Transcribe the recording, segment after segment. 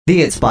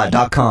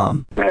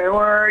theitspot.com. Hey,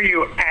 where are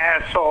you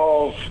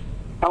assholes?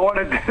 I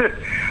wanted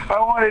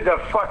to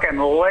fucking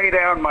lay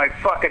down my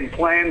fucking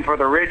plan for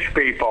the rich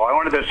people. I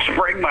wanted to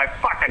spring my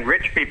fucking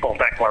rich people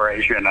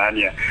declaration on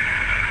you.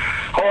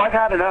 Oh, I've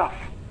had enough.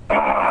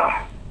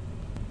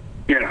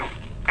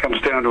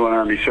 Comes down to an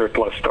army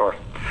surplus store.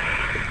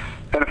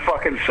 And a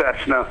fucking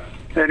Cessna.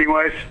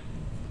 Anyways,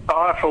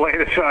 I'll have to lay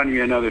this on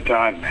you another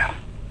time, man.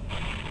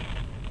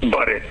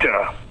 But it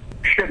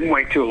shouldn't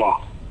wait too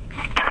long.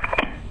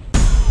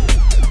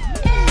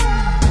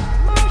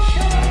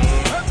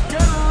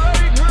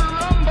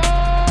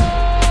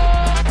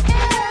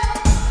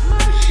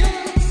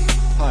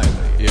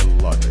 Highly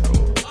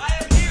illogical. I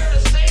am here to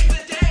save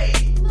the day.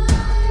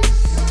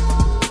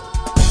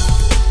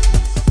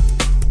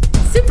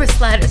 Super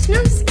Slider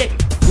Snowstick.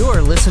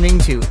 You're listening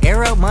to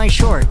Air Out My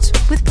Shorts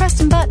With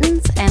Preston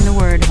Buttons and the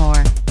word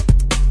whore.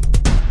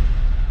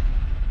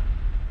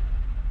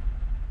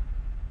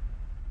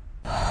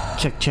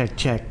 Check, check,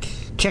 check.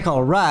 Check,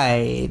 all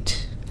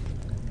right.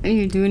 Are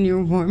you doing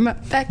your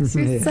warm-up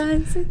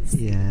exercises?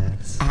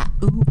 Yes.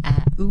 Ah-ooh,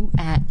 ah-ooh,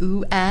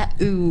 ah-ooh,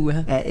 ah-ooh.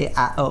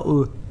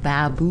 Oh,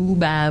 Ba-boo,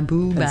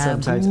 ba-boo, And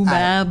sometimes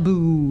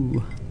ba-boo,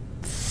 ba-boo.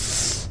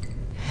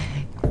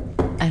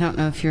 I don't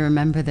know if you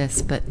remember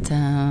this, but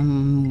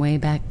way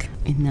back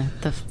in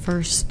the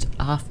first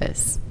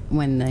office,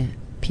 when the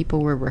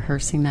people were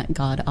rehearsing that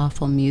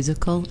god-awful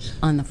musical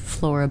on the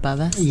floor above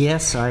us.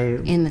 yes,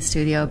 In the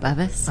studio above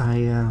us.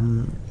 I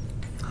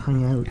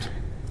hung out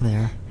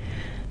there.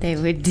 They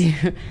would do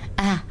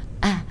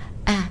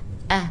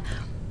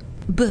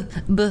buh,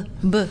 buh,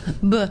 buh,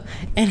 buh.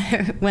 And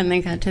when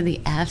they got to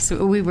the F's,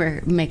 we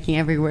were making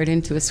every word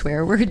into a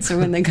swear word. So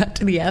when they got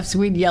to the F's,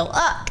 we'd yell,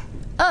 uck,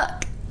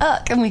 uck,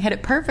 uck. And we had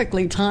it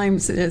perfectly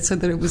timed so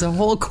that it was a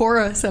whole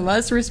chorus of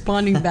us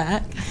responding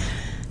back.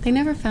 They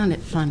never found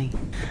it funny.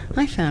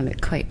 I found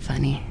it quite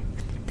funny.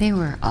 They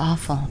were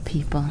awful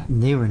people.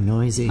 They were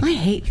noisy. I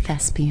hate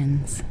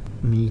thespians.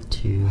 Me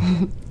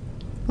too.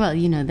 Well,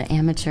 the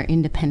amateur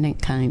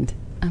independent kind.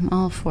 I'm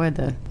all for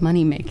the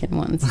money-making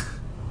ones.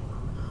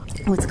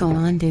 What's going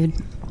on, dude?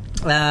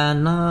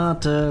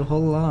 Not a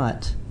whole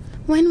lot.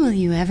 When will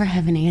you ever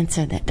have an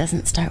answer that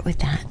doesn't start with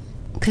that?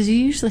 Because you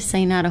usually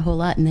say not a whole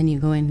lot, and then you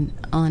go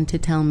on to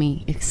tell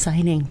me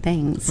exciting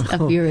things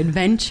of your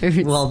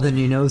adventures. Well, then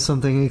you know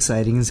something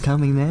exciting is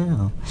coming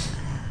now.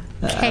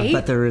 Okay.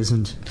 But there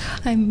isn't.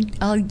 I'm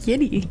all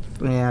giddy.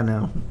 Yeah,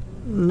 no.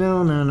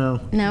 No.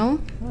 No?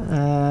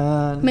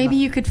 Maybe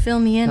you could fill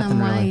me in on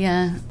why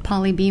really.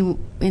 Polly B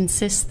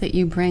insists that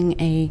you bring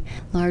a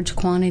large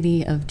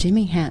quantity of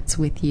Jimmy hats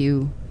with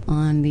you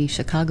on the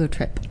Chicago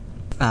trip.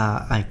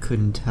 I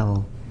couldn't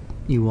tell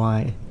you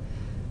why.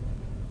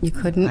 You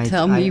couldn't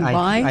tell me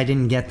why? I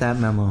didn't get that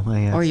memo,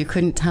 I guess. Or you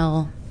couldn't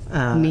tell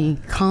me,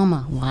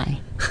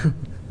 why?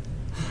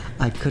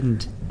 I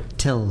couldn't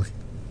tell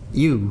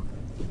you.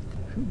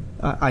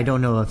 I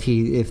don't know if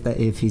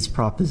he's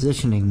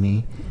propositioning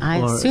me. I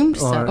assumed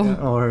so.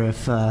 Or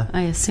if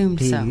I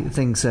assumed he so.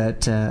 thinks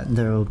that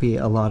there will be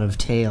a lot of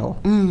tail.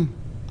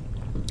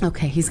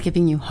 Okay, he's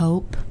giving you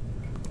hope.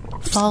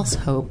 False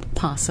hope,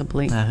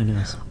 possibly. Who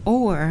knows?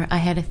 Or I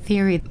had a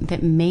theory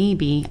that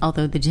maybe,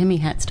 although the Jimmy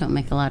hats don't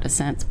make a lot of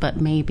sense, but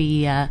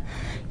maybe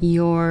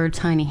your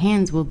tiny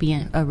hands will be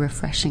a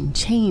refreshing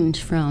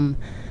change from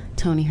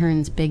Tony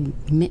Hearn's big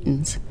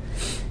mittens,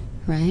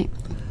 right?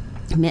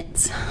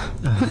 Mitts.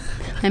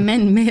 I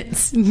meant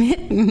mitts.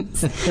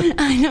 Mittens.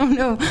 I don't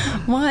know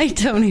why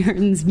Tony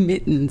Hearn's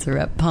mittens are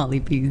up Polly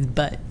B's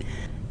butt,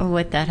 or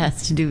what that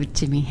has to do with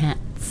Jimmy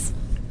hats.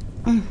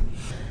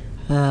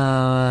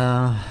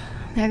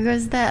 There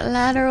goes that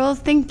lateral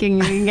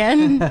thinking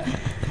again.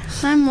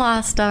 I'm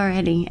lost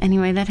already.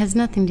 Anyway, that has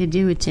nothing to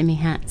do with Jimmy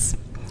hats.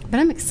 But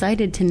I'm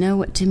excited to know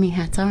what Jimmy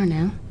hats are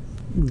now.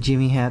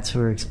 Jimmy hats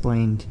were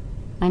explained.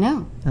 I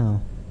know. Oh.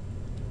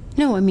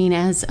 No, I mean,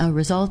 as a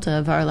result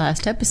of our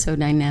last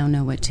episode, I now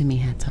know what Jimmy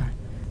hats are.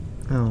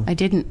 Oh. I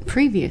didn't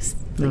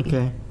previously.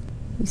 Okay.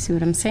 You see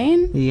what I'm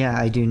saying? Yeah,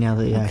 I do now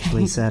that you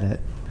actually said it.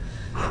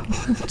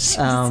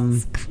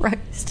 Jesus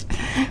Christ.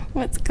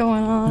 What's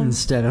going on?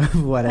 Instead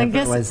of whatever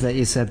it was that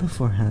you said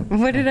beforehand.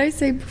 What did I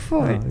say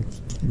before?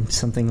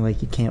 Something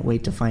like you can't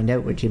wait to find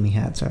out what Jimmy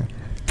hats are.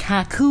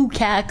 Cackoo,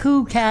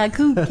 cackoo,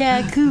 cackoo,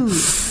 cackoo.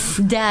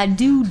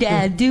 Da-do,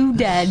 da-do,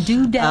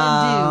 da-do,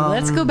 da-do.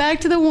 Let's go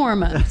back to the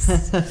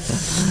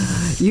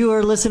warm-ups. You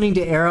are listening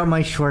to Air Out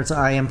My Shorts.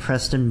 I am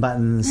Preston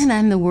Buttons. And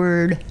I'm the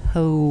word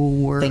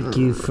whore. Thank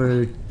you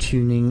for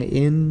tuning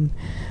in.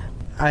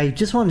 I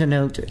just wanted to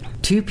note,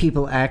 2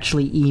 people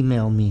actually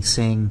emailed me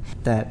saying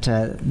that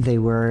they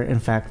were, in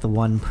fact, the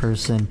one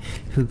person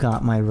who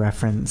got my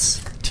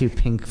reference to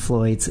Pink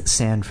Floyd's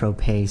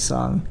Saint-Tropez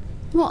song.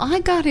 Well,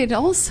 I got it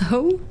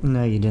also.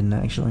 No, you didn't,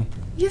 actually.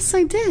 Yes,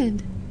 I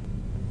did.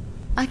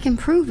 I can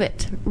prove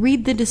it.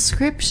 Read the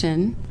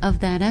description of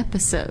that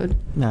episode.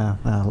 No,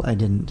 well, I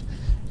didn't.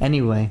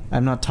 Anyway,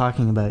 I'm not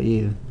talking about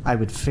you. I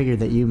would figure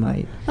that you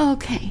might.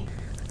 Okay.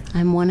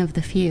 I'm one of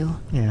the few.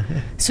 Yeah.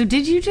 So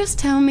did you just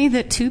tell me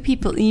that 2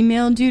 people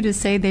emailed you to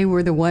say they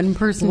were the one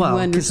person who 'cause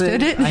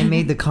understood it? I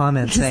made the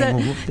comment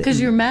saying... Because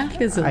your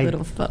math is a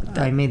little fucked up.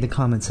 I made the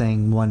comment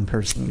saying one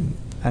person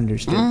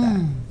understood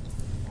that.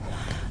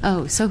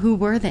 Oh, so who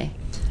were they?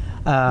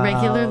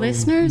 Regular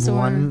listeners,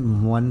 or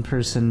one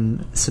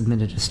person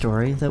submitted a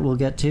story that we'll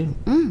get to,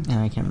 and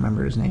I can't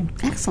remember his name.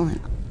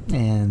 Excellent.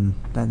 And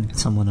then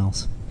someone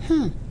else.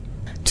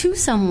 2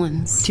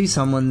 someones. 2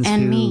 someones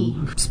And who me.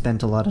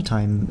 spent a lot of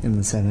time in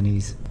the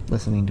 70s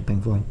listening to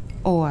Pink Floyd.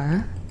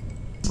 Or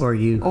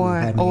You who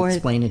had me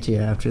explain it to you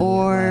after the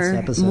last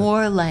episode.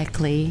 more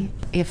likely,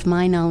 if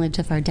my knowledge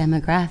of our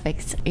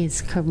demographics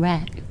is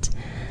correct,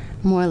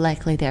 more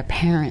likely their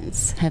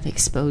parents have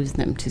exposed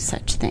them to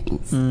such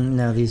things.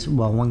 No,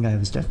 one guy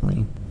was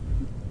definitely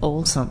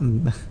Old?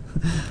 something.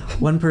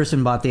 One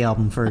person bought the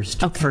album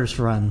first. Okay. First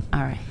run.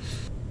 All right.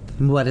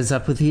 What is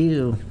up with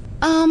you?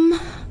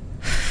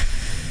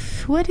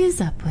 What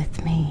is up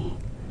with me?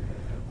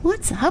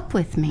 What's up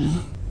with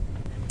me?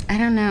 I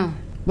don't know.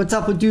 What's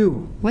up with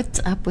you? What's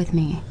up with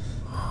me?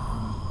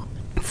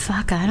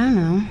 Fuck, I don't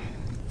know.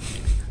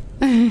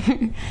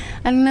 I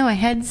don't know. I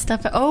had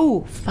stuff.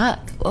 Oh,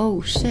 fuck.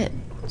 Oh, shit.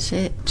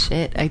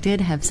 I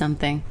did have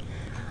something.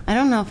 I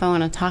don't know if I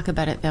want to talk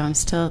about it though. I'm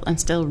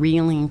still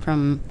reeling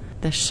from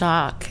the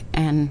shock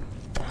and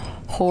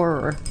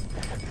horror.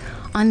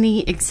 On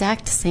the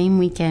exact same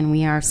weekend,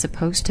 we are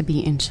supposed to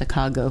be in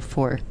Chicago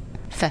for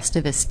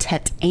Festivus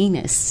Tet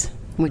Anus,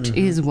 which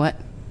is what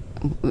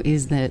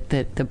is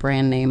the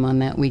brand name on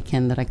that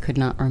weekend that I could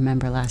not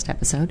remember last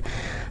episode.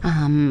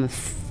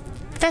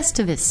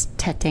 Festivus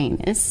Tet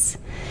Anus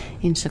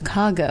in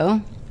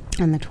Chicago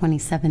on the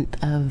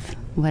 27th of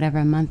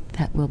whatever month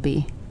that will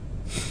be.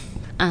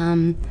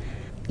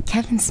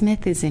 Kevin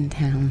Smith is in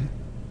town,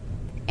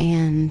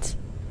 and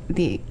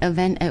the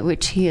event at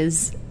which he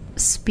is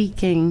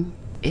speaking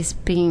is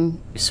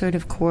being sort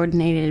of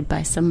coordinated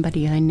by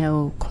somebody I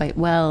know quite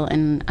well,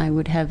 and I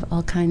would have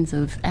all kinds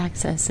of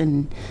access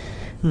and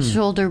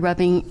shoulder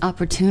rubbing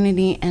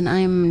opportunity, and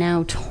I'm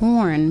now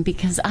torn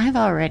because I've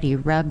already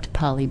rubbed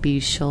Polly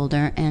B's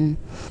shoulder, and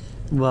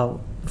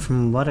Well,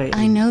 from what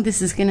I know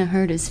this is going to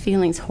hurt his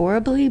feelings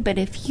horribly, but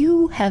if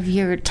you have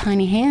your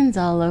tiny hands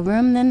all over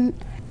him, then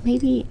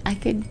maybe I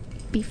could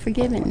be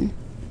forgiven.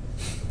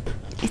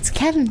 It's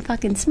Kevin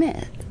fucking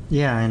Smith.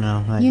 Yeah, I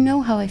know. You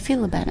know how I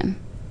feel about him.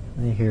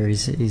 I hear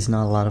he's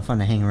not a lot of fun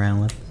to hang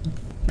around with.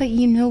 But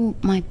you know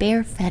my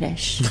bear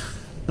fetish,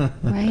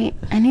 right?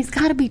 And he's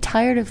got to be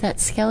tired of that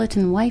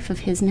skeleton wife of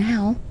his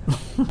now,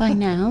 by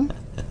now.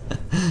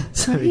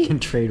 So he can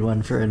trade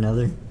one for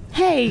another.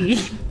 Hey!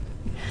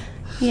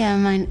 Yeah,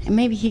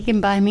 maybe he can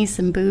buy me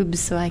some boobs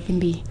so I can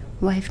be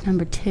wife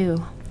number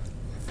 2.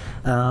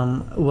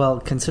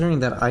 Well, considering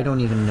that I don't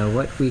even know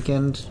what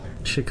weekend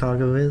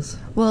Chicago is,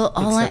 Well,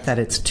 except that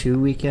it's 2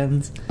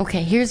 weekends.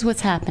 Okay, here's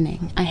what's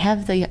happening. I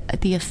have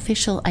the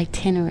official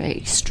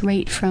itinerary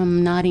straight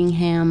from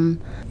Nottingham,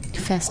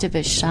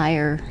 Festivus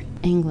Shire,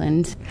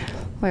 England,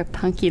 where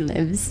Punky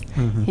lives,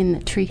 in the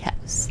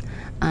treehouse.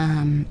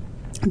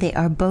 They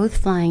are both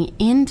flying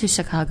into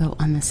Chicago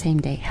on the same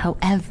day.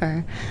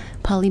 However,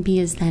 Polly B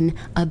is then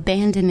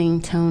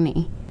abandoning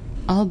Tony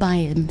all by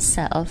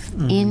himself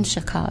in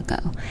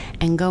Chicago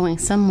and going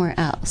somewhere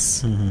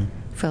else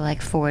for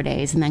like 4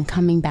 days and then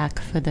coming back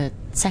for the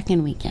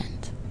second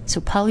weekend.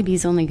 So Polly B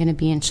is only going to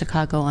be in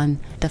Chicago on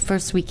the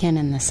first weekend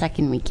and the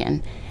second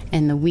weekend,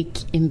 and the week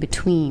in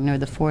between, or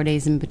the 4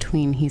 days in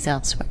between, he's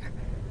elsewhere.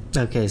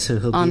 Okay, so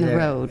he'll On be the there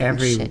road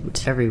and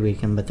shit. every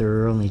weekend, but there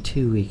are only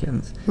 2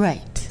 weekends.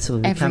 Right. So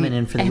he'll be coming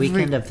in for the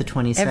weekend of the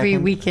 22nd? Every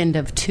weekend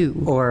of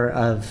 2. Or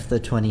of the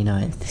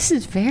 29th. This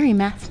is a very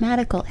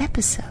mathematical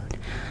episode.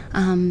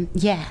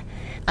 Yeah.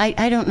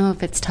 I don't know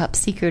if it's top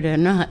secret or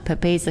not, but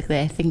basically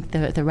I think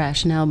the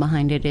rationale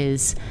behind it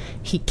is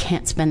he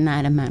can't spend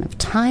that amount of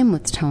time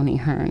with Tony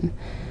Hearn,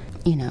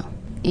 you know,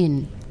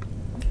 in,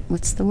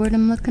 what's the word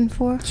I'm looking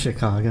for?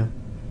 Chicago.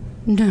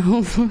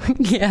 No,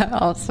 yeah,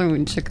 also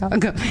in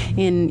Chicago.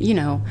 In, you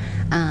know,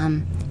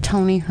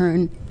 Tony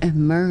Hearn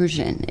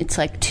immersion. It's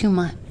like too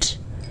much.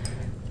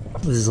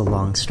 This is a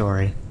long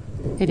story.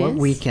 It is? What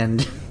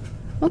weekend?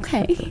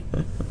 Okay.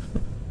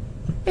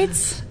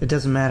 It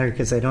doesn't matter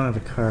because I don't have a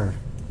car.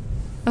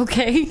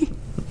 Okay.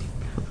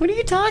 What are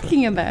you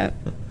talking about?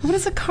 What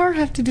does a car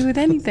have to do with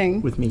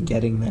anything? With me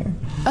getting there.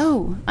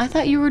 Oh, I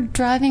thought you were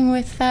driving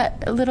with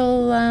that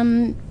little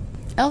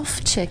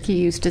elf chick you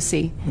used to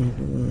see.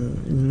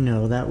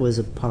 No, that was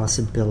a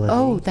possibility.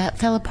 Oh, that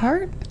fell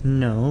apart?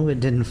 No, it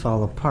didn't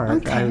fall apart.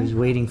 Okay. I was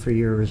waiting for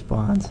your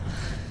response.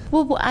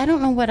 Well, I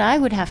don't know what I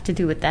would have to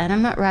do with that.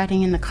 I'm not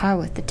riding in the car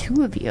with the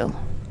 2 of you.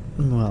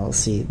 Well,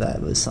 see,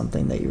 that was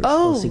something that you were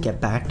Oh. supposed to get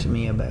back to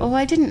me about. Oh,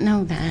 I didn't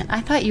know that. I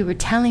thought you were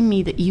telling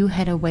me that you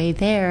had a way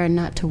there and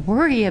not to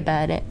worry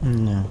about it.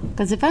 No.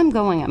 Because if I'm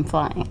going, I'm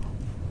flying.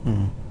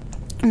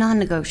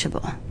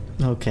 Non-negotiable.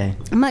 Okay.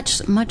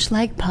 Much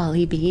like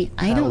Polly B,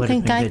 I That don't would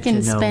think have I been can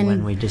good to know spend.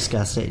 when we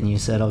discussed it, and you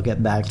said I'll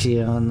get back to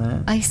you on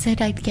that. I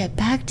said I'd get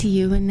back to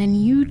you, and then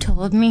you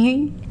told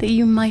me that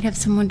you might have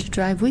someone to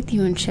drive with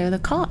you and share the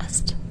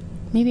cost.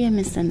 Maybe I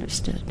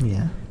misunderstood.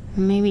 Yeah.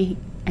 Maybe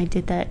I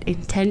did that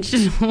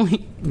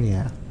intentionally.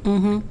 Yeah.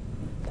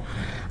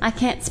 I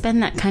can't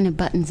spend that kind of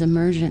buttons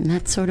immersion.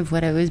 That's sort of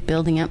what I was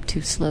building up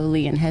to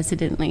slowly and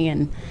hesitantly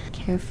and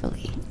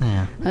carefully.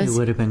 Yeah. I was- It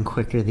would have been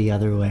quicker the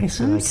other way,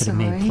 so I'm I could have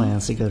made sorry.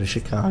 plans to go to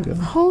Chicago.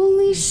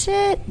 Holy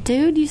shit,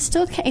 dude, you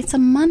still can't. It's a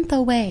month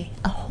away.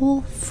 A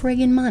whole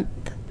friggin' month.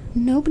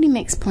 Nobody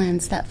makes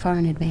plans that far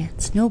in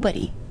advance.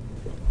 Nobody.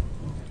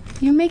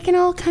 You're making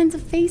all kinds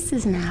of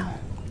faces now.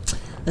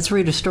 Let's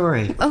read a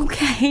story.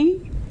 Okay.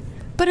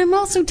 But I'm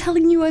also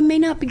telling you I may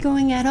not be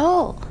going at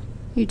all.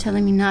 You're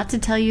telling me not to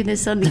tell you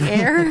this on the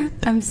air?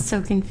 I'm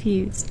so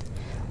confused.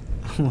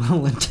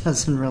 Well, it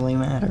doesn't really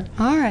matter.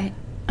 All right.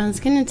 I was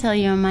going to tell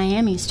you a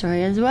Miami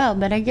story as well,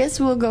 but I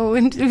guess we'll go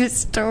into a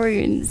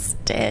story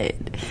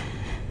instead.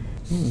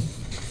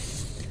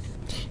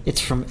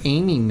 It's from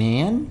Amy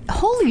Mann.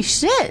 Holy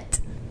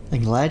shit!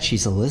 I'm glad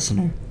she's a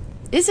listener.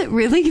 Is it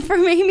really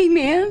from Amy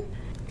Mann?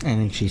 I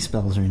think she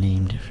spells her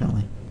name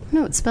differently.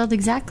 No, it's spelled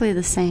exactly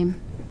the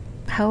same.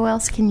 How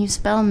else can you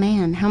spell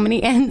man? How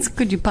many N's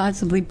could you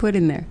possibly put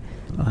in there?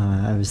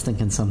 I was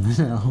thinking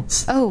something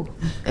else. Oh,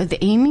 the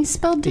Amy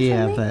spelled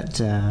differently?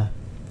 Yeah,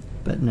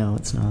 but no,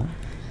 it's not.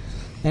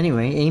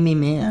 Anyway, Amy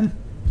Mann.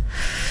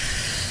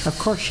 Of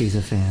course she's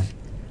a fan.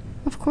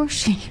 Of course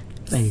she...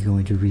 Are you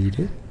going to read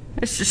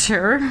it?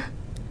 Sure.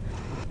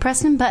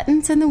 Pressing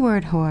buttons and the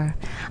word whore.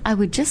 I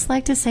would just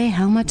like to say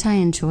how much I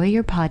enjoy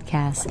your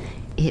podcast.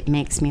 It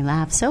makes me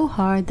laugh so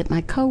hard that my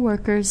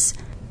coworkers...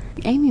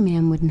 Amy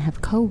Mann wouldn't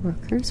have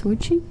coworkers,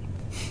 would she?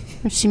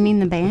 Does she mean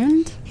the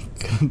band?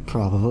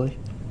 Probably.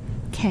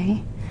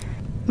 Okay.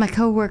 My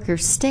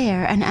coworkers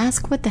stare and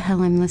ask what the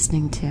hell I'm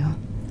listening to.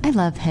 I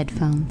love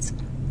headphones.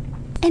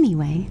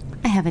 Anyway,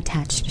 I have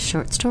attached a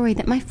short story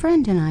that my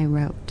friend and I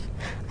wrote.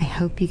 I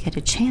hope you get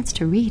a chance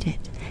to read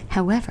it.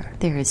 However,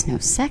 there is no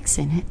sex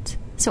in it,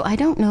 so I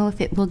don't know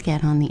if it will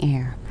get on the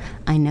air.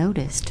 I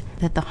noticed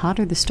that the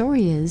hotter the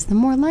story is, the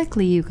more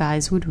likely you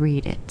guys would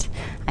read it.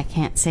 I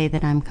can't say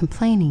that I'm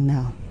complaining,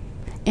 though.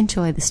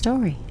 Enjoy the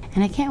story,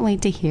 and I can't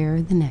wait to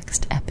hear the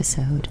next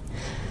episode.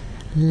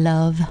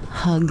 Love,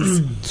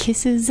 hugs,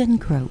 kisses, and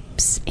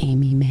gropes,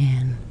 Amy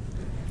Mann.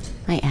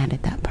 I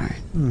added that part.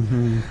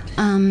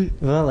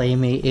 Well,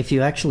 Amy, if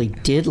you actually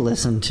did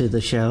listen to the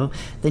show,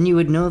 then you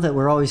would know that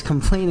we're always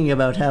complaining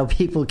about how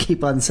people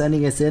keep on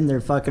sending us in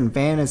their fucking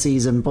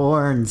fantasies and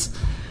porns.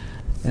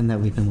 And that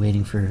we've been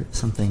waiting for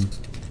something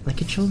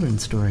like a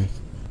children's story.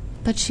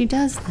 But she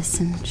does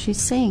listen.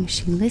 She's saying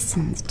she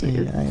listens,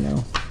 dude. Yeah, I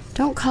know.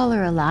 Don't call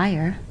her a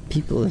liar.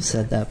 People have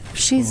said that before.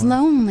 She's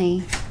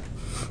lonely.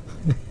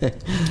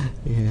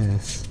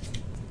 Yes.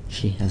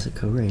 She has a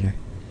co-writer.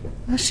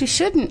 Well, she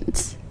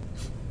shouldn't.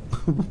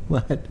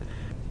 What?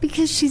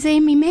 Because she's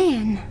Amy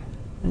Mann.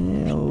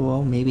 Yeah,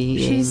 well, maybe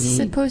She's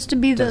Amy supposed to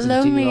be the doesn't do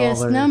all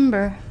loneliest her-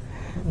 number.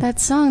 That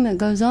song that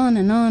goes on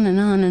and on and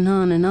on and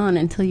on and on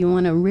until you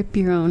want to rip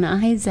your own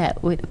eyes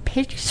out with a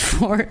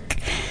pitchfork.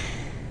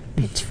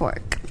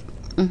 Pitchfork.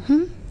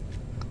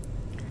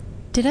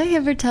 Did I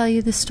ever tell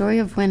you the story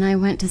of when I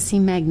went to see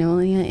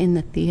Magnolia in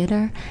the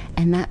theater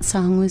and that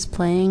song was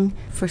playing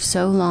for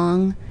so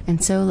long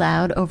and so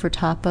loud over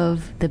top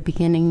of the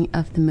beginning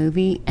of the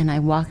movie, and I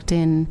walked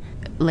in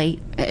late.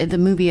 The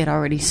movie had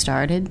already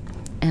started,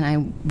 and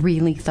I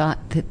really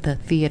thought that the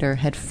theater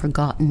had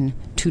forgotten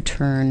to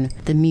turn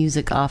the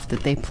music off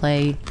that they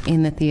play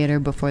in the theater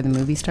before the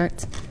movie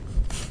starts.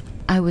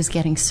 I was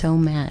getting so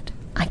mad.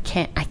 I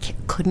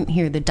couldn't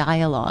hear the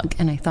dialogue,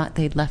 and I thought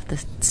they'd left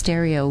the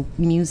stereo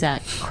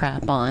music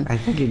crap on. I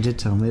think you did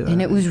tell me that.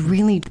 And it was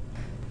really,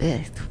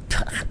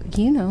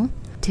 you know,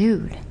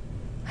 dude,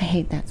 I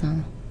hate that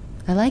song.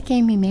 I like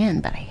Amy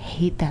Mann, but I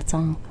hate that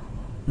song.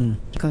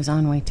 It goes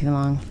on way too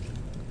long.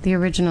 The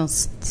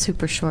original's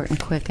super short and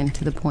quick and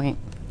to the point.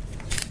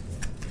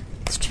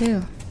 It's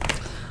true.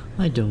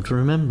 I don't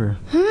remember.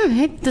 All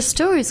right, the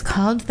story's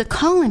called The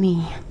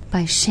Colony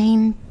by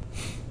Shane.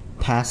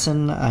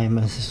 Passon, I'm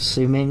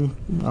assuming,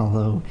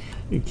 although...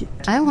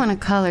 I want to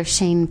call her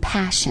Shane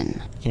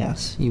Passion.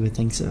 Yes, you would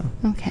think so.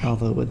 Okay.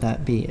 Although, would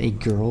that be a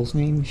girl's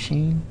name,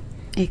 Shane?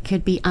 It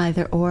could be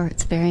either or.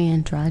 It's very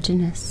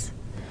androgynous.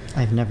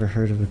 I've never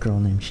heard of a girl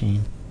named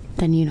Shane.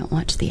 Then you don't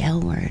watch the L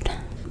Word.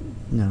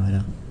 No, I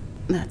don't.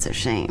 That's a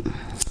shame.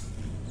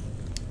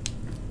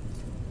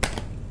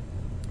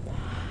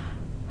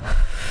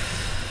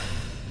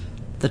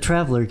 The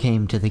traveler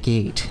came to the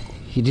gate.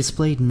 He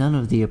displayed none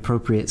of the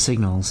appropriate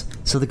signals,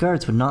 so the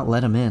guards would not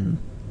let him in.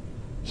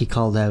 He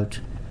called out,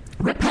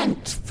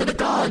 Repent, for the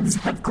gods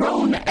have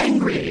grown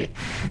angry.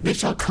 They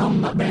shall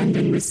come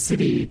abandon this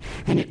city,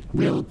 and it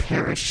will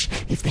perish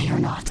if they are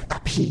not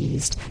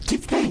appeased.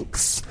 Give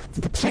thanks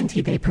for the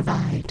plenty they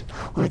provide,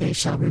 or they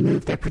shall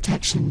remove their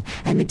protection,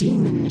 and the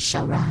demons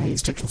shall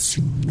rise to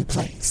consume the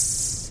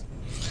place.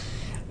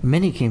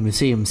 Many came to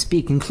see him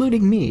speak,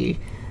 including me.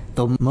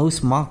 though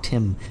most mocked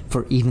him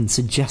for even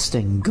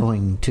suggesting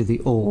going to the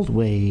old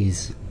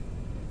ways.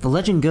 The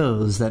legend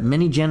goes that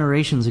many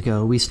generations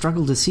ago we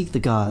struggled to seek the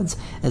gods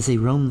as they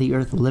roamed the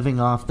earth living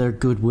off their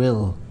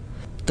goodwill.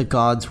 The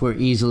gods were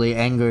easily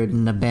angered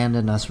and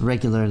abandoned us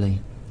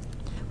regularly.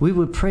 We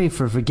would pray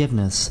for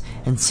forgiveness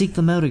and seek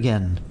them out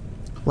again.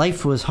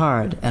 Life was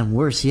hard, and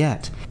worse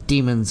yet,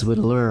 demons would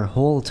lure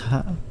whole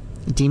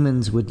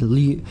Demons would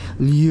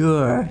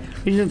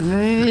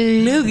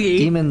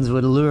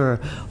lure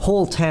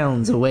whole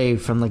towns away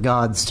from the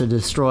gods to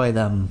destroy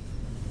them.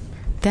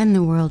 Then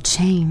the world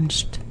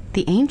changed.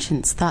 The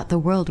ancients thought the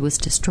world was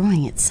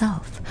destroying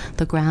itself.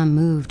 The ground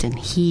moved and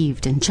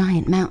heaved, and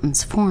giant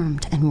mountains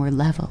formed and were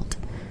leveled.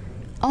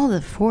 All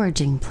the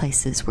foraging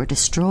places were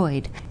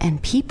destroyed,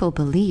 and people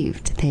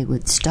believed they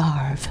would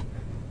starve.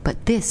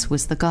 But this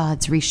was the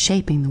gods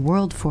reshaping the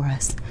world for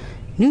us.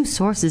 New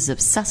sources of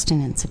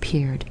sustenance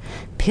appeared,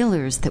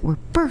 pillars that were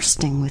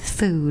bursting with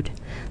food.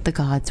 The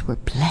gods were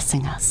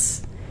blessing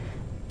us.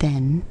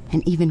 Then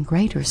an even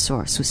greater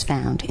source was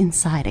found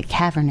inside a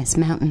cavernous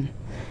mountain,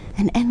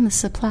 an endless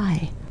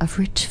supply of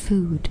rich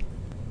food.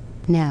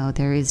 Now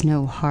there is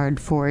no hard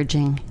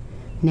foraging.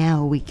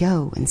 Now we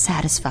go and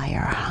satisfy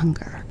our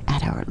hunger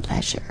at our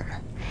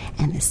leisure,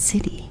 and the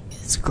city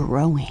is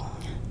growing.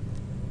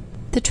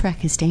 The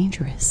trek is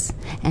dangerous,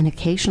 and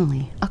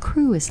occasionally a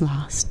crew is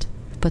lost.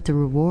 But the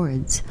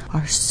rewards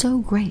are so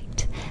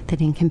great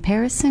that in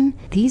comparison,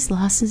 these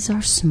losses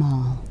are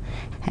small.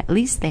 At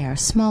least they are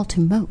small to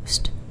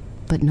most,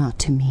 but not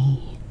to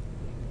me.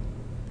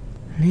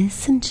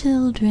 Listen,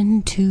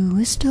 children, to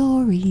a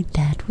story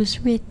that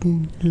was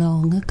written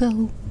long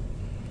ago.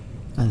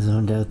 I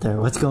zoned out there.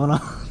 What's going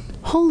on?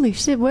 Holy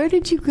shit, where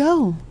did you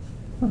go?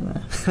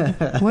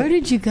 Where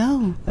did you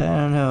go? I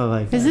don't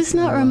know. Is this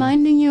not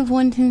reminding you of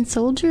One Tin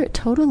Soldier? It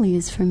totally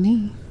is for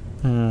me.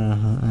 I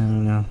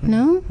don't know.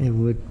 No? It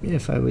would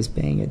if I was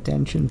paying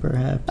attention,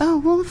 perhaps. Oh,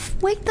 well,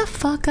 wake the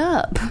fuck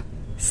up,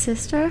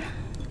 sister.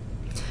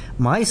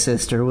 My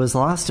sister was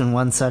lost in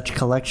one such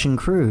collection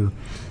crew.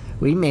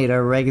 We made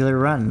our regular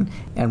run,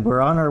 and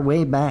were on our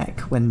way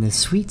back when the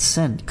sweet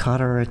scent caught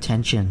our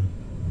attention.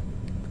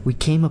 We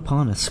came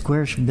upon a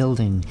squarish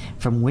building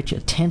from which a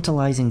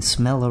tantalizing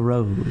smell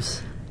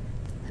arose.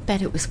 I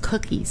bet it was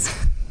cookies.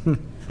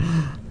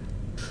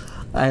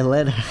 I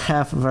led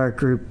half of our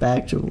group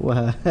back to...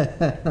 What?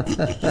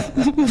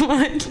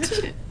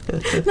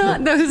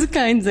 Not those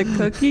kinds of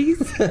cookies.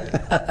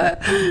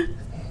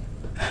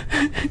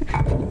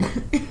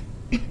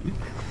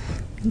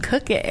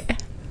 Cookie.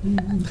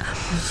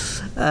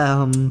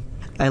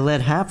 I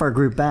led half our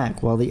group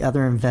back while the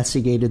other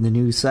investigated the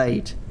new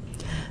site.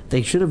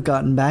 They should have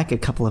gotten back a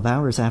couple of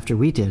hours after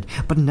we did,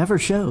 but never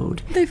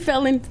showed. They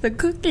fell into the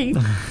cookie.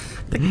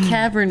 The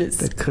cavernous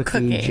the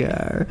cookie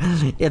jar.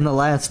 In the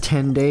last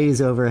 10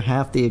 days, over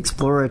half the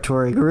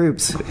exploratory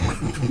groups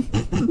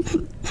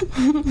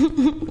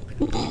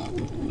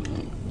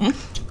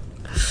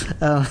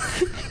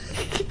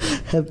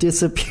have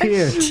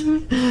disappeared.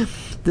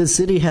 The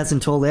city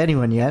hasn't told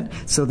anyone yet,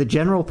 so the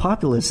general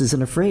populace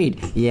isn't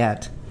afraid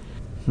yet.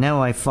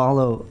 Now I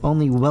follow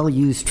only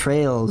well-used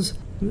trails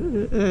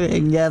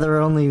and gather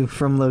only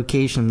from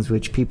locations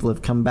which people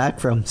have come back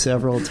from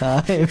several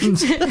times.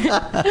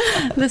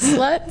 The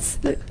sluts?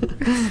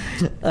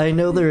 I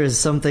know there is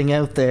something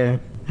out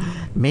there.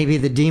 Maybe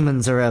the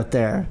demons are out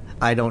there.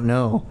 I don't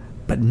know.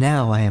 But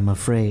now I am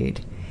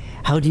afraid.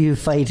 How do you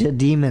fight a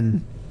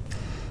demon?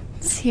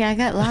 See, I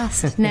got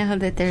lost now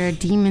that there are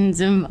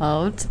demons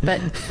involved, but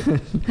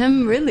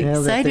I'm really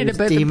excited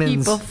about the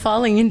people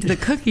falling into the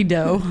cookie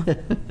dough.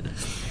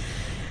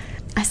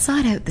 I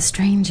sought out the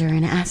stranger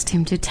and asked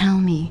him to tell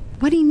me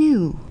what he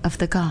knew of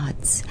the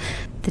gods.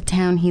 The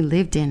town he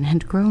lived in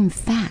had grown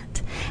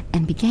fat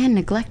and began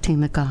neglecting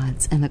the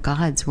gods, and the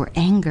gods were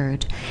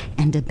angered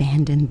and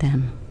abandoned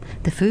them.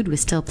 The food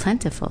was still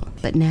plentiful,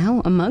 but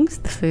now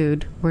amongst the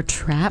food were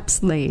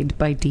traps laid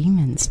by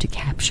demons to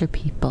capture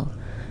people.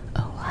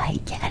 Oh, I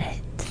get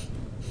it.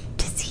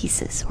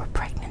 Diseases or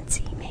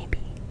pregnancy, maybe.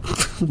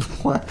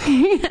 What?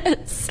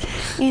 Yes,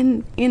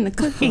 in the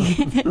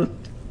cookie.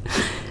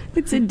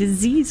 It's a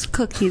diseased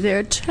cookie. There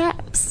are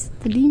traps.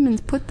 The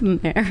demons put them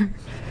there.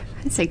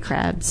 I say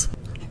crabs.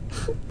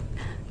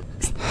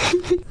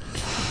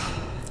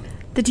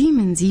 The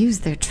demons use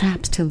their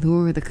traps to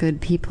lure the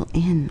good people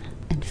in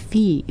and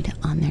feed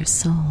on their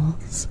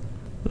souls.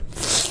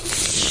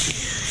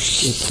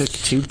 It took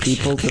 2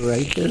 people to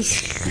write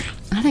this?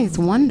 I think it's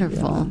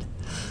wonderful. God.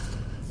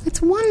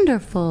 It's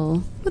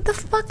wonderful. What the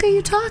fuck are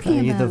you talking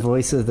Are you about? the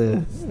voice of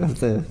the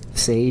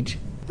sage?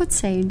 What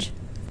sage?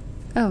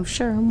 Oh,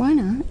 sure. Why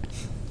not?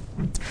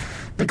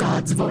 The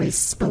god's voice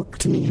spoke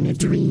to me in a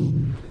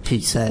dream. He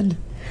said.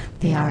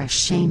 They are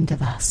ashamed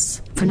of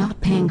us for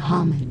not paying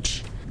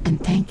homage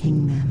and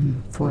thanking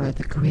them for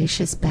the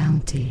gracious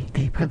bounty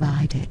they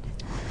provided.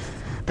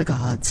 The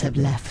gods have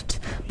left,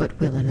 but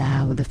will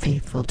allow the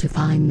faithful to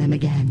find them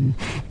again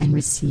and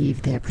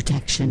receive their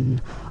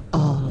protection.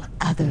 All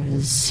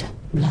others,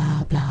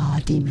 blah, blah,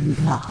 demon,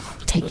 blah.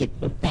 Take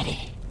it,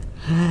 Betty.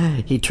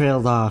 He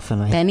trailed off,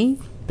 and Benny?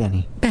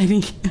 Benny.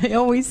 Betty. I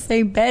always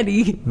say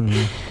Betty.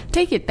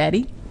 Take it,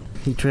 Betty.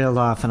 He trailed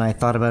off, and I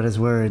thought about his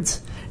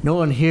words. No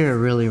one here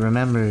really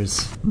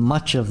remembers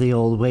much of the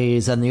old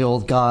ways and the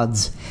old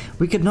gods.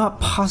 We could not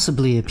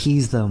possibly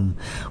appease them.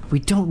 We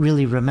don't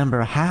really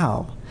remember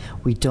how.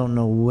 We don't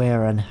know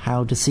where and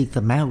how to seek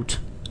them out.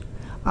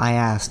 I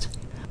asked,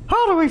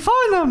 "How do we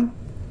find them?"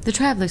 The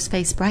traveler's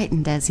face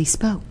brightened as he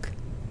spoke.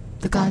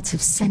 The gods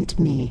have sent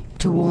me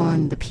to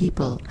warn the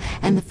people,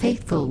 and the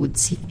faithful would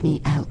seek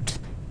me out.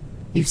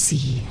 You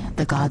see,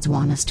 the gods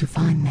want us to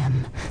find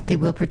them. They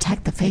will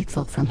protect the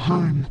faithful from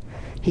harm.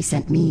 He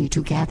sent me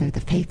to gather the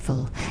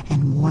faithful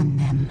and warn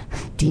them.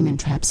 Demon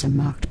traps are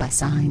marked by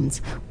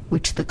signs,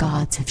 which the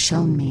gods have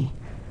shown me.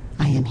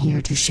 I am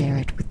here to share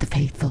it with the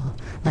faithful,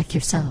 like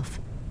yourself,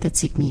 that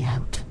seek me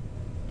out.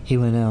 He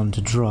went on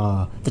to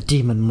draw the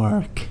demon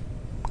mark.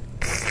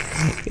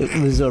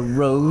 It was a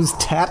rose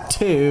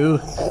tattoo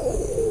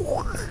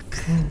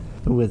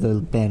with a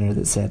banner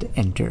that said,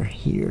 "Enter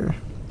here."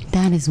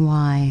 That is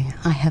why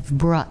I have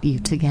brought you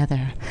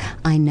together.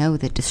 I know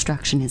that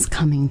destruction is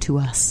coming to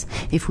us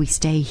if we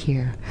stay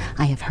here.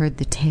 I have heard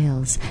the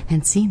tales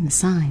and seen the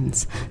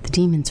signs. The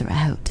demons are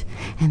out,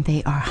 and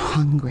they are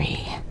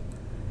hungry.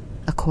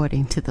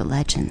 According to the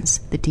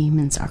legends, the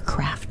demons are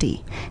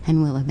crafty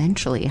and will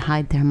eventually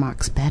hide their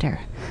marks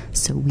better,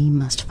 so we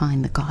must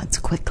find the gods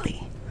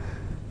quickly.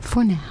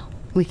 For now,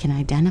 we can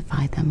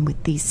identify them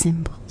with these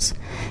symbols.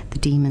 The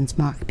demon's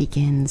mark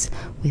begins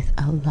with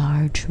a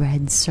large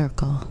red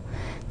circle.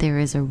 There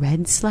is a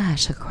red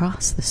slash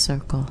across the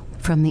circle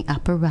from the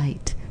upper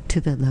right to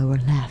the lower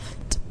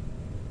left.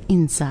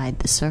 Inside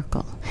the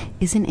circle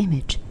is an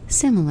image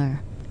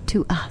similar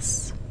to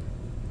us.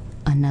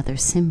 Another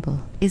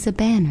symbol is a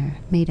banner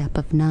made up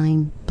of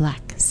 9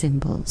 black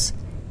symbols.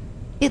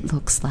 It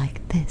looks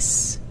like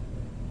this.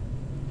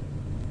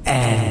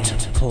 And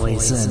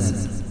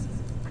poison.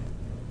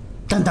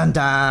 Dun dun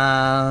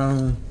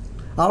dun!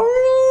 Aroo!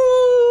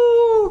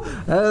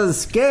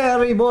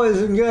 Scary boys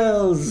and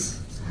girls.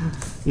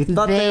 You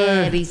thought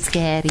Very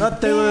scary. thought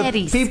they were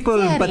Very people,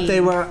 scary. but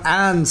they were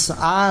ants.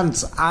 I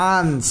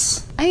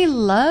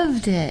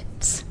loved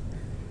it.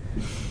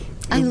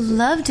 I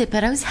loved it,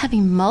 but I was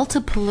having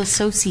multiple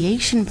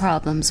association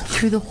problems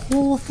through the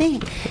whole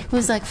thing. It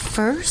was like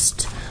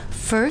first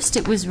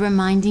it was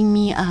reminding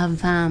me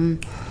of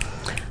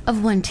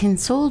One Tin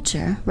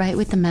Soldier, right,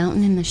 with the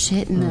mountain and the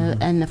shit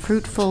and the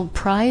fruitful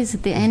prize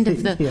at the end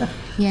of the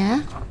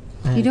yeah.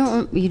 You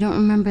don't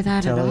remember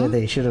that at Tell all? you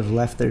they should have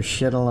left their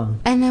shit alone.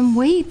 And then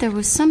wait, there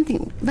was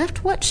something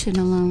left. What shit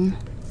alone?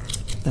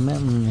 The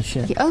mountain and the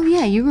shit. Oh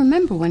yeah, you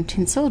remember One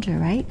Tin Soldier,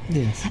 right?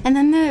 Yes. And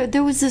then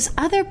there was this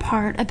other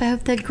part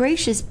about the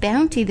gracious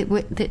bounty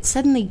that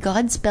suddenly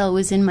Godspell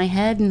was in my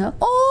head, and the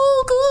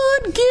all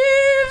good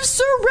gifts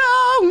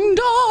surround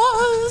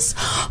us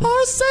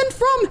are sent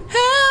from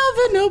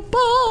heaven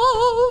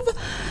above.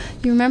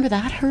 You remember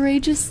that?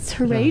 Courageous.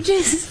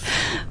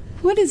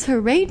 What is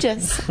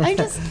courageous? I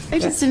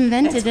just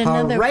invented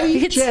another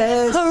courageous.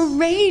 It's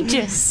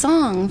courageous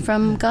song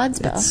from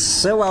Godspell. It's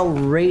so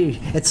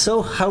outrageous. It's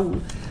so how.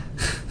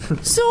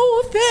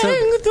 So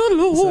thank the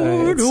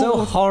Lord. It's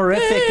so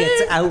horrific.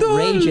 It's thank the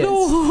outrageous.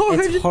 Lord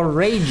It's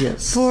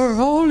outrageous. for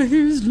all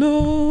His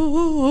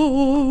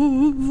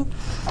love.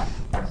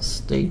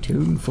 Stay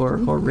tuned for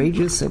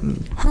Courageous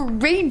and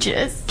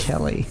Courageous.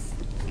 Kelly.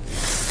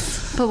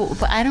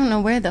 But I don't know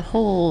where the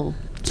whole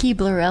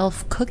Keebler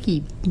Elf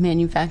cookie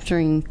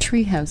manufacturing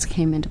treehouse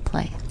came into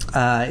play.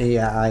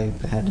 Yeah, I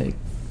had a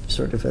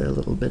sort of a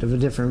little bit of a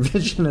different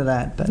vision of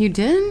that, but You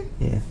did?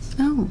 yes.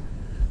 Oh.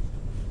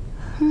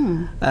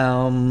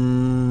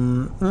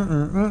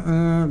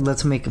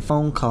 Let's make a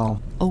phone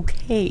call.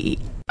 Okay.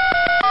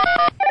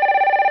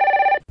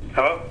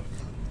 Hello?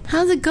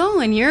 How's it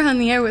going? You're on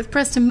the air with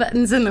Preston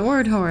Buttons and the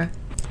Word Horror.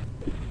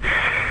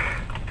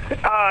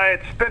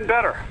 It's been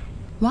better.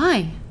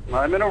 Why?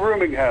 I'm in a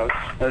rooming house,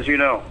 as you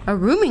know. A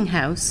rooming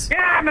house?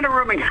 Yeah, I'm in a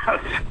rooming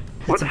house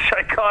with a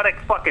psychotic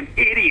fucking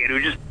idiot who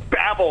just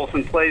babbles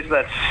and plays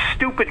that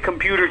stupid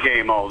computer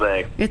game all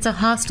day. It's a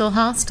hostel.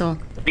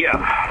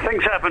 Yeah,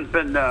 things haven't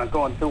been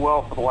going too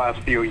well for the last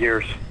few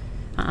years.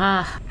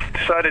 Ah.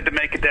 Decided to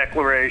make a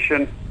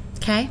declaration.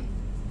 Okay.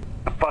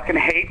 I fucking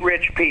hate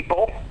rich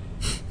people.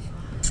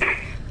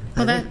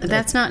 Well,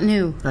 that's not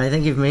new. I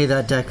think you've made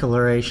that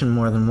declaration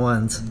more than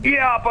once.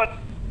 Yeah, but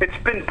it's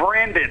been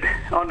branded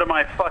onto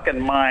my fucking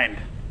mind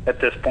at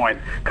this point.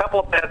 A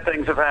couple of bad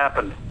things have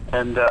happened,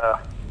 and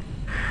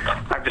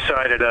I've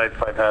decided I've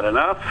had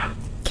enough.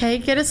 Okay,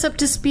 get us up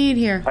to speed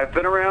here. I've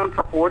been around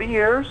for 40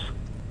 years,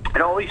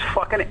 and all these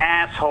fucking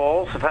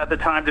assholes have had the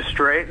time to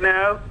straighten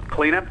out,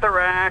 clean up their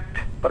act,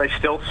 but I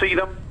still see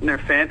them in their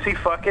fancy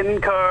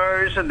fucking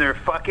cars and their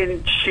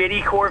fucking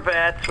shitty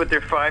Corvettes with their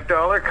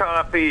 $5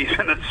 coffees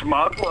and the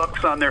smug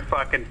looks on their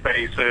fucking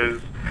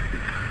faces.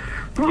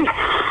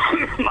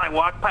 I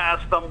walk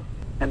past them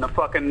in the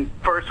fucking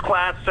first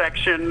class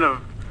section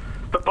of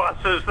the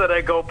buses that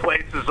I go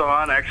places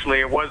on.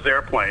 Actually, it was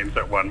airplanes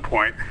at one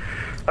point.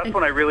 That's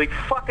when I really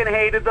fucking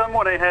hated them,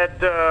 when I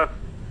had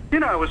You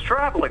know, I was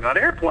traveling on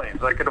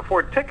airplanes. I could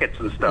afford tickets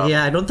and stuff.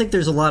 Yeah, I don't think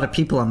there's a lot of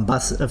people on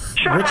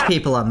rich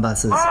people on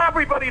buses. Oh,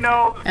 everybody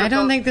knows. I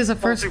don't think there's a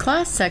first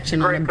class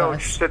section on a Great coach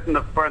bus. sit in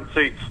the front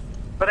seats.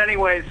 But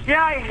anyways,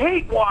 yeah, I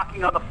hate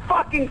walking on the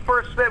fucking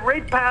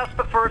right past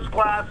the first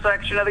class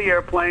section of the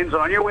airplanes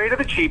on your way to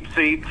the cheap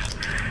seats.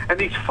 And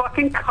these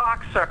fucking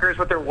cocksuckers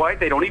with their white,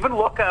 they don't even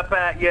look up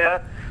at you.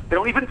 They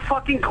don't even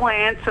fucking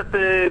glance at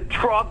the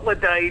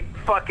troglodyte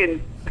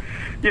fucking,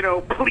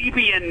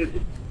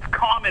 plebeian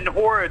common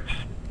hordes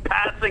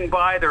passing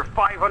by their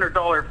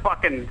 $500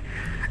 fucking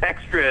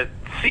extra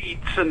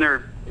seats, and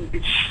they're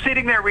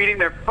sitting there reading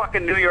their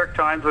fucking New York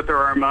Times with their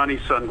Armani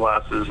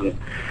sunglasses, and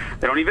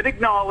they don't even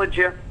acknowledge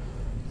you.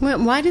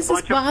 Why does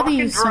this Bunch of bother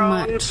you fucking so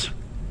drones. much?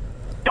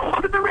 Don't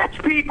look at the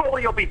rich people,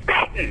 you'll be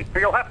beaten, or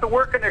you'll have to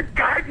work in their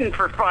garden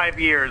for 5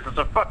 years as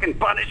a fucking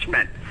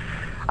punishment.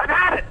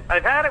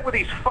 I've had it with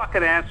these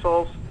fucking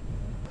assholes.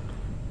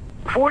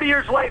 40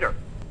 years later,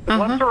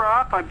 once they're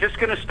off, I'm just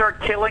going to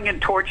start killing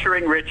and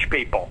torturing rich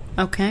people.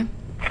 Okay.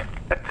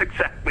 That's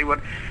exactly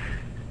what...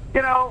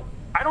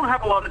 I don't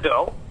have a lot of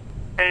dough,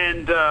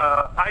 and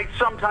I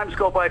sometimes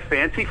go by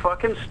fancy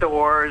fucking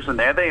stores, and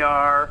there they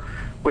are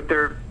with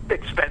their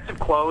expensive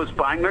clothes,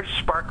 buying their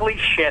sparkly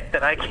shit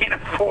that I can't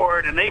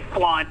afford, and they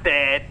flaunt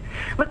that.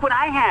 Look what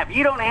I have.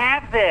 You don't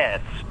have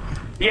this.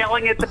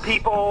 Yelling at the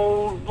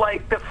people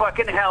like the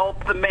fucking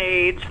help, the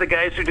maids, the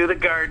guys who do the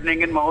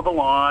gardening and mow the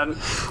lawn.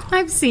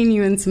 I've seen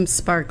you in some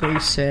sparkly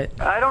shit.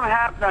 I don't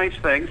have nice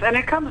things, and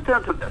it comes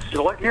down to this.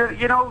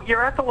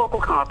 You're at the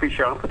local coffee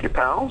shop with your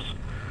pals.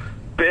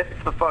 Biff,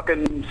 the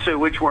fucking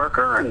sewage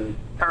worker, and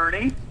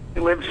Ernie,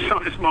 who lives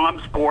on his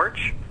mom's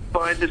porch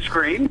behind the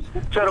screen.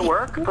 It's out of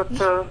work, but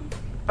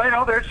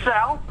there's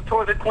Sal, the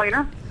toilet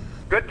cleaner,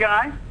 good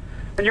guy,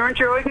 and you're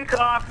enjoying a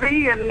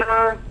coffee, and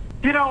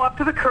up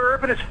to the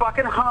curb in his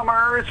fucking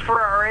Hummer, his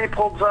Ferrari,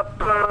 pulls up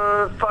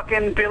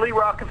fucking Billy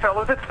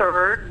Rockefeller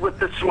III with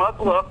the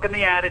smug look and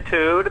the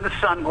attitude and the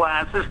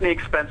sunglasses and the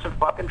expensive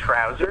fucking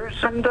trousers.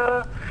 And,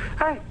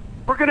 hey,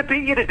 we're going to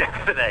beat you to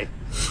death today,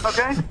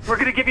 okay? We're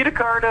going to give you the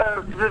car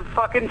to the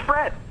fucking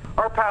Fred,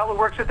 our pal who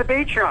works at the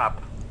bait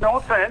shop. No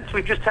offense,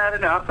 we've just had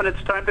enough, and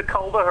it's time to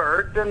cull the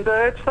herd, and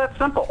it's that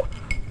simple.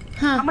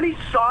 How many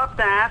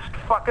soft-assed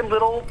fucking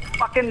little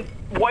fucking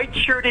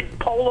white-shirted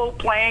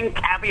polo-playing,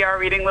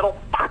 caviar-eating little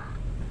fuck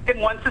in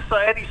one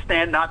society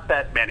stand? Not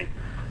that many.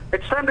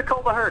 It's time to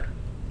cull the herd.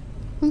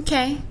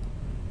 Okay.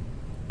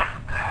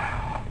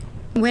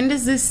 When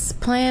does this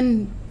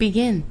plan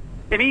begin?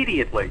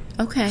 Immediately.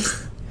 Okay.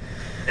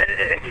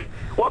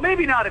 Well,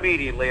 maybe not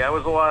immediately. I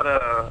was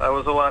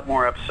a lot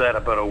more upset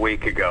about a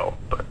week ago,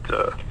 but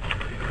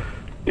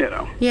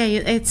Yeah,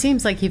 it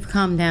seems like you've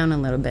calmed down a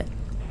little bit.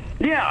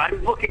 Yeah,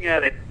 I'm looking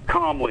at it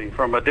calmly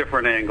from a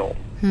different angle.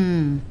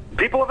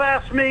 People have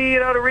asked me,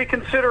 to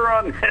reconsider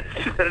on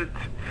this.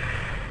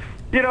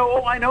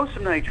 I know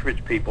some nice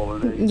rich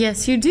people.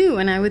 Yes, you do,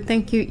 and I would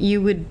think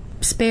you would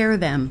spare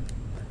them.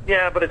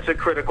 Yeah, but it's a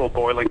critical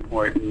boiling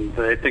point, and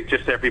I think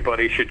just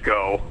everybody should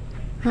go.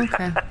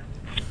 Okay.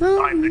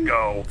 Time to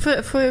go.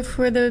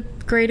 For the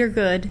greater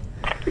good.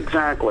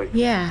 Exactly.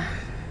 Yeah.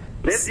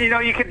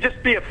 You can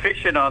just be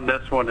efficient on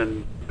this one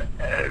and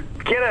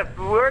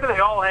where do they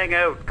all hang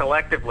out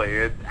collectively?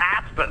 It's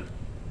Aspen.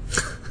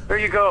 There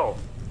you go.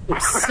 The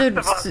rest of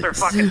us are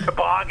fucking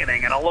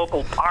tobogganing in a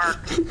local park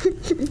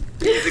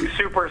using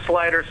super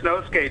slider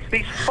snow skates.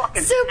 These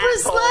fucking super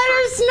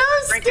slider snow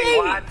drinking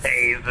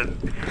skates! lattes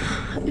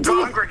and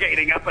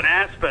congregating up in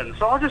Aspen.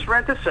 So I'll just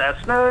rent a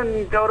Cessna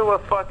and go to a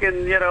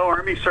fucking,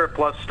 Army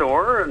surplus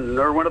store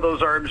or one of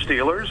those arms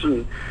dealers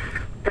and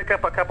pick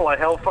up a couple of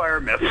Hellfire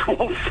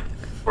missiles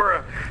for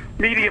a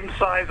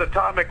medium-sized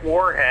atomic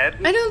warhead.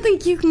 I don't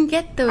think you can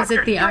get those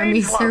at the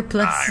Army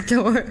surplus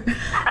store.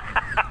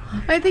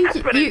 I think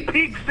in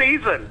peak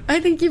season. I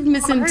think you've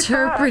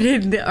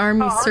misinterpreted the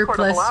Army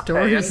surplus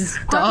store's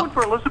stock.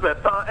 For Elizabeth,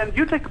 and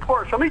you take the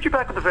Porsche. I'll meet you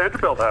back at the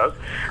Vanderbilt house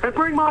and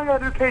bring my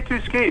new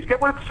K2 skis.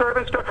 Get one at the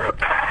service store.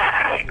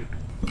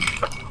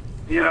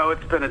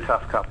 It's been a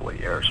tough couple of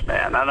years,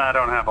 man, and I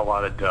don't have a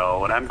lot of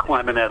dough, and I'm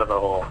climbing out of the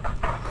hole.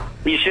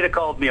 You should have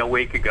called me a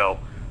week ago.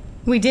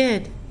 We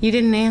did. You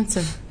didn't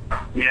answer.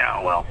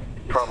 Yeah, well,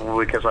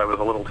 probably because I was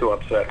a little too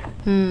upset.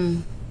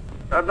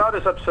 I'm not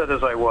as upset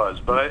as I was,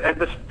 but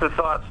the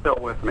thought's still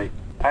with me.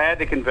 I had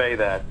to convey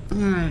that.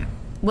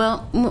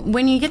 Well,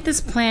 when you get this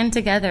plan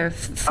together,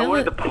 I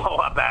wanted to blow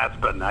up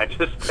Aspen. I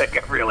just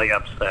think I'm really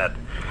upset.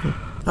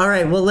 All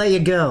right, we'll let you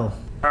go.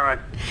 All right.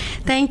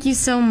 Thank you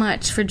so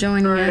much for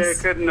joining us.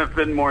 It couldn't have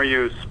been more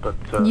use, but...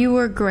 you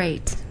were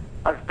great.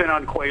 I've been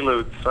on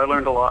Quaaludes. I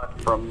learned a lot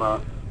from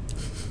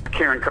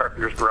Karen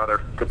Carpenter's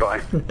brother.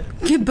 Goodbye.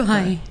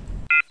 Goodbye.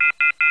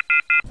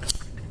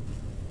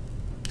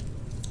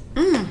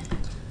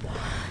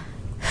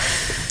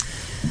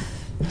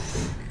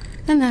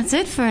 And that's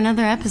it for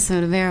another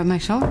episode of Air of My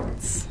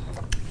Shorts.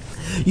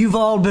 You've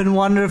all been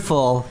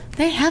wonderful.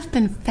 They have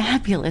been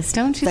fabulous,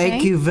 don't you think?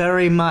 Thank you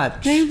very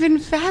much. They've been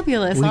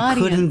fabulous. We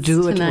audience couldn't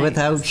do it tonight.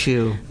 without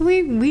you.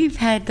 We've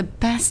had the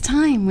best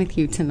time with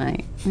you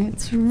tonight.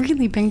 It's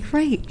really been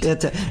great.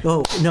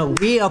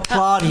 We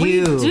applaud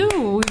you. We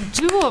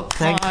do applaud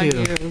Thank you.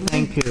 you.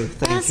 Thank you.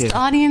 Thank Best you.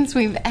 audience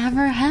we've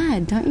ever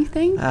had, don't you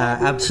think?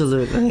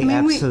 Absolutely. I mean,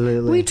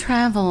 absolutely. We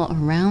travel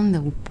around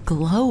the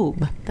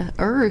globe, the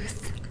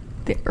earth,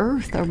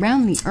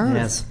 around the earth.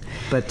 Yes.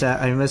 But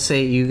I must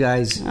say, you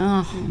guys.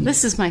 Oh,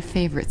 this is my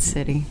favorite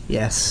city.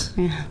 Yes.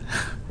 Yeah.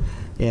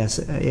 Yes.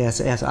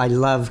 I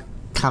love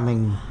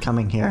coming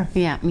here.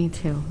 Yeah, me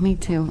too.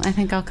 I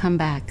think I'll come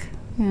back.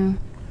 Yeah.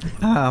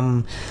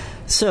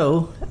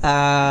 So,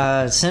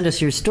 send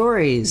us your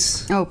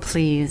stories. Oh,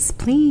 please.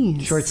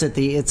 Shorts at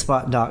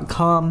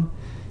theitspot.com.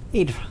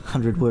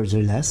 800 words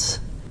or less.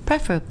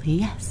 Preferably,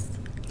 yes.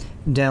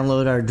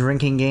 Download our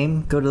drinking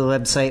game. Go to the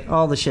website.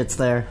 All the shit's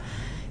there.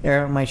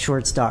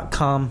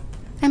 AirOutMyShorts.com.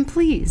 And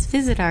please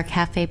visit our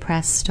Cafe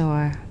Press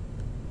store.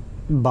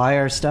 Buy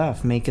our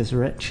stuff. Make us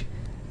rich.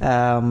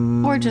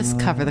 Or just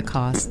cover the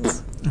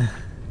costs.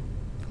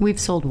 We've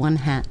sold one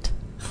hat.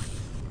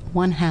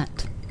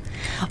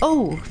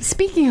 Oh,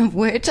 speaking of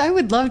which, I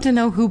would love to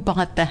know who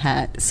bought the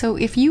hat. So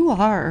if you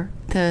are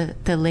the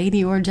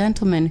lady or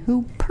gentleman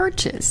who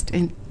purchased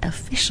an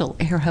official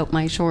Air Out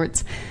My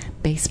Shorts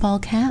baseball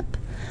cap,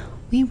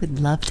 we would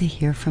love to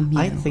hear from you.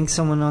 I think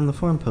someone on the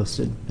forum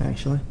posted,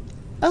 actually.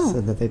 Oh.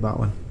 Said that they bought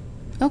one.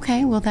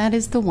 Okay, well that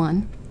is the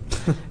one.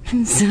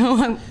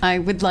 So I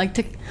would like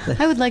to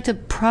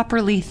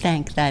properly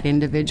thank that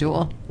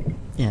individual.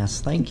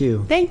 Yes, thank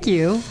you. Thank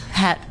you,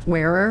 hat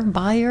wearer,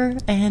 buyer,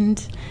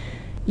 and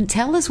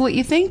tell us what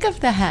you think of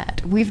the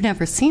hat. We've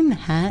never seen the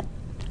hat.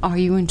 Are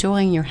you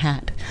enjoying your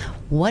hat?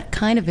 What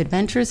kind of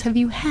adventures have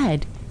you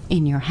had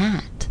in your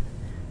hat?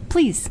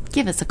 Please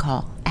give us a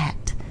call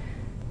at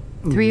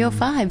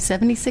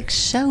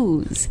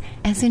 305-76-SHOWS,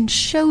 as in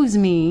shows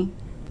me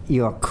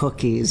your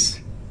cookies.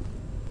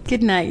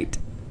 Good night.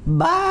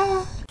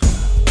 Bye.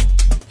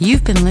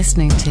 You've been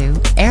listening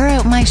to Air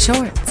Out My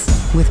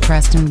Shorts with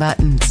Preston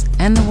Buttons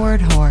and the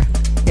Word Whore.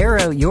 Air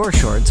out your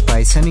shorts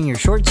by sending your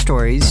short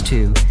stories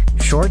to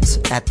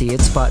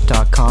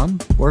shorts@theitspot.com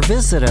or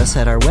visit us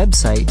at our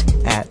website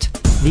at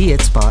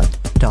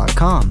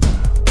theitspot.com.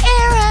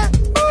 Air out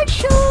my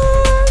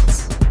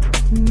shorts!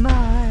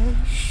 My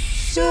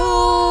shorts!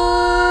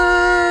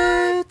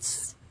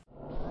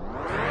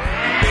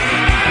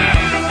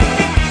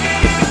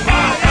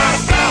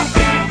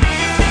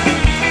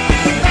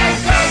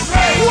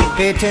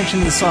 Pay attention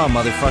to the song,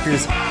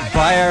 motherfuckers.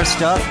 Buy our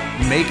stuff,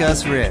 make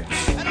us rich.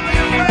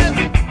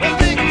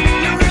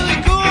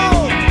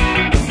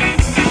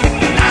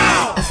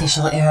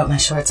 Official Air Out My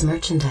Shorts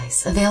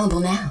merchandise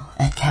available now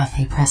at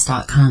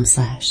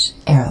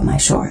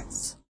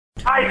cafepress.com/airoutmyshorts.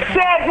 I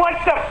said,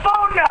 what's the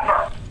phone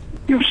number?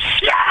 You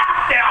shut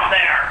up down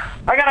there.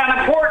 I got an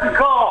important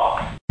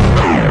call.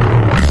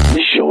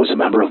 This show is a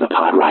member of the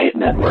Pod Riot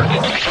Network.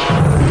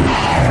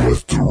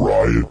 Let the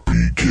riot be